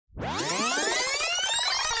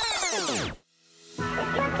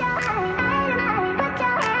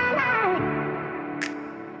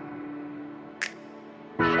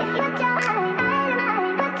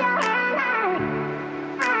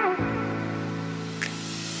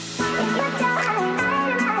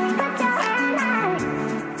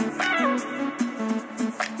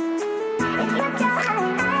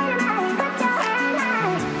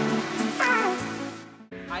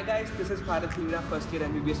first year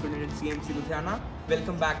MBBS student at CMC Ludhiana.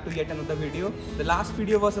 Welcome back to yet another video. The last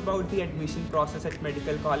video was about the admission process at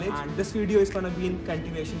medical college, and this video is going to be in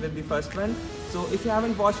continuation with the first one. So if you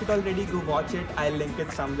haven't watched it already, go watch it. I'll link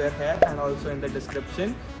it somewhere here and also in the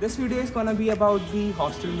description. This video is going to be about the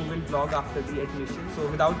hostel move-in vlog after the admission. So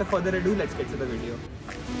without a further ado, let's get to the video.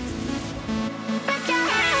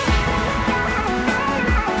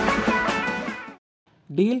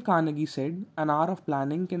 Dale Carnegie said, "An hour of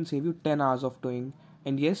planning can save you 10 hours of doing."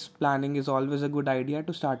 And yes, planning is always a good idea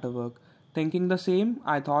to start a work. Thinking the same,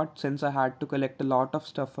 I thought since I had to collect a lot of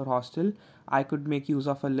stuff for hostel, I could make use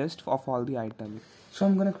of a list of all the items. So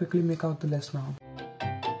I'm gonna quickly make out the list now.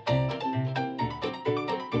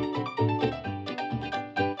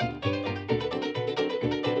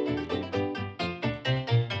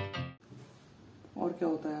 और क्या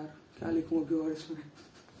होता है यार, क्या लिखूं अभी और इसमें?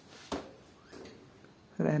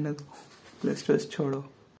 रहने दो, लिस्ट छोड़ो.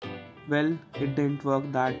 Well, it didn't work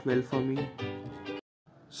that well for me.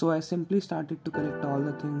 So I simply started to collect all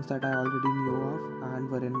the things that I already knew of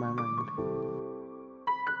and were in my mind.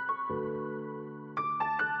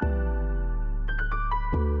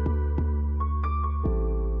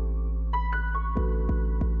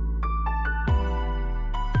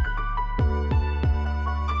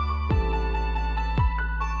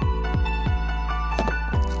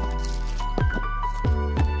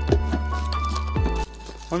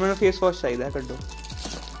 और मैंने फेस वॉश चाहिए कर दो.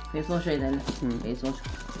 फेस वॉश चाहिए face wash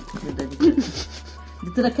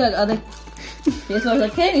जितने रखे आधे face wash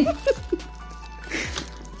रखे नहीं.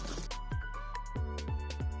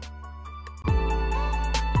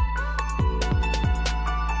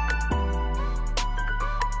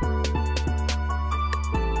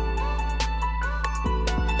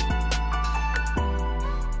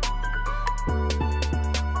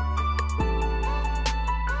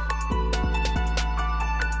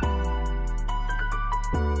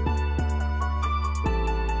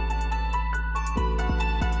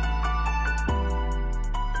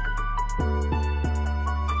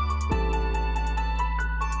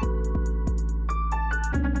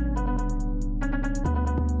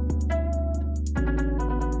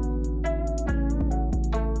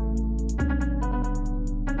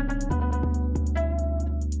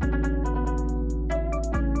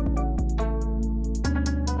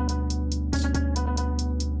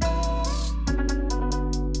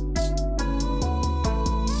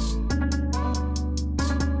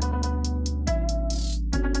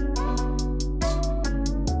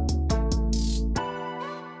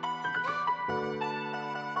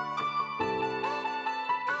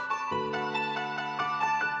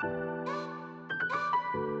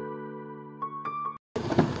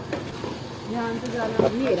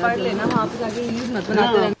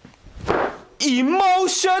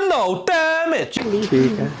 Emotional damage.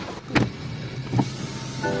 ठीक है.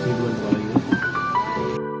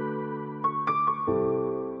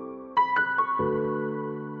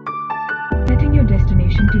 Setting your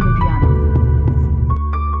destination to Ludhiana.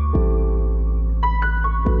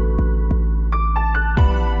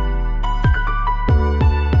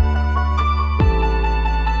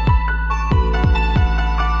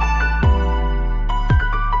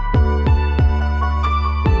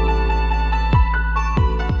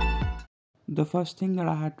 The first thing that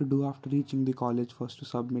I had to do after reaching the college was to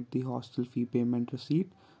submit the hostel fee payment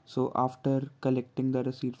receipt. So after collecting the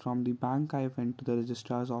receipt from the bank, I went to the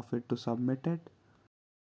registrar's office to submit it.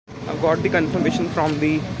 I've got the confirmation from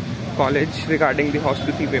the college regarding the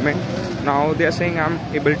hostel fee payment. Now they are saying I'm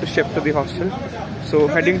able to shift to the hostel. So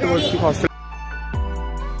heading towards the hostel.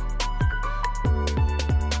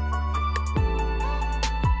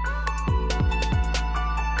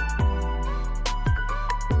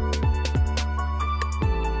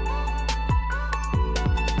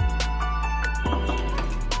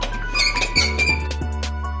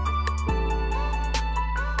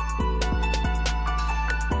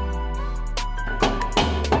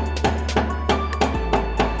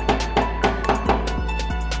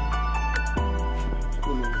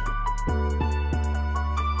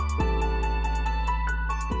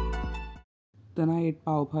 Then I ate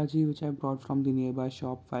pav bhaji, which I brought from the nearby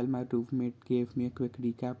shop, while my roommate gave me a quick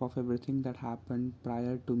recap of everything that happened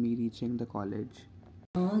prior to me reaching the college.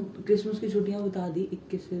 हाँ, Christmas की छुट्टियां बता दी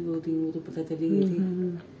 21 से 2-3 वो तो पता चली गई थी.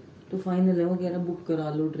 तो फाइनल है वो कह रहा बुक करा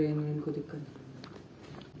लो ट्रेन में, इनको दिक्कत.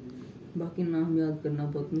 बाकी नाम याद करना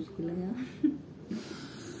बहुत मुश्किल है यार.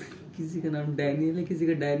 किसी का नाम डैनियल है, किसी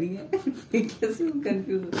का डैनी है. कैसे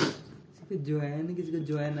कंफ्यूज हो. किसी का जोएन है, किसी का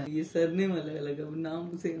जोएना. ये सरनेम अलग अलग है,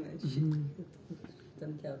 नाम सेम है. पता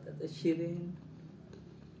नहीं क्या होता था, शिरेन,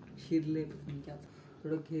 शिरले, पता नहीं क्या था.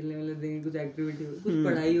 थोड़ा खेलने वाले देंगे, कुछ एक्टिविटी होगी, कुछ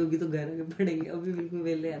पढ़ाई होगी तो घर आके पढ़ेंगे, अभी बिल्कुल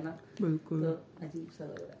वेले है ना, बिल्कुल। तो अजीब सा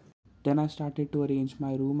लग रहा है। Then I started to arrange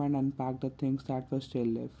my room and unpack the things that were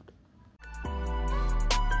still left.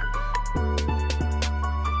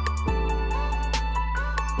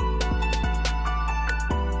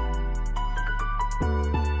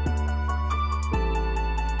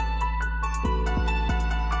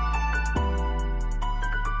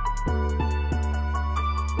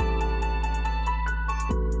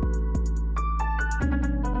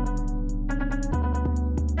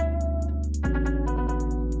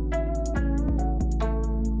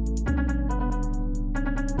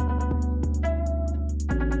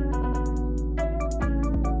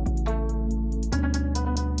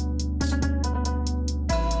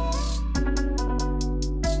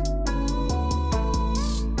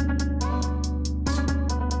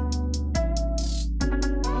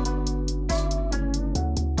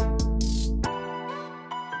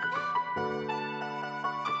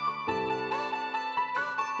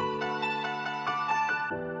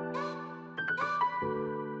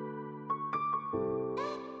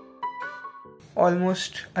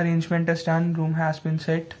 Almost arrangement is done, room has been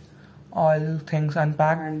set, all things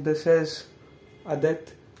unpacked, and this is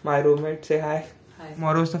Adit, my roommate. Say hi. Hi.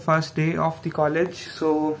 Tomorrow is the first day of the college,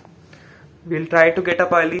 so we'll try to get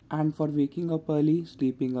up early, and for waking up early,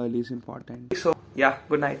 sleeping early is important. So yeah,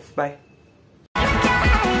 good night, bye.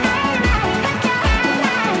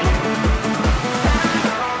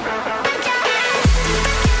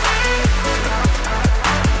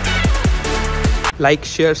 Like,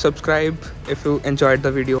 share, subscribe if you enjoyed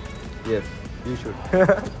the video. Yes, you should.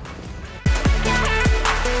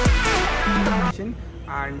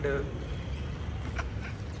 And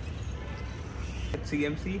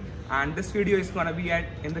CMC, and this video is gonna be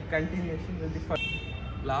in the continuation with the first.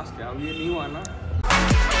 Last year, ये नहीं हुआ ना?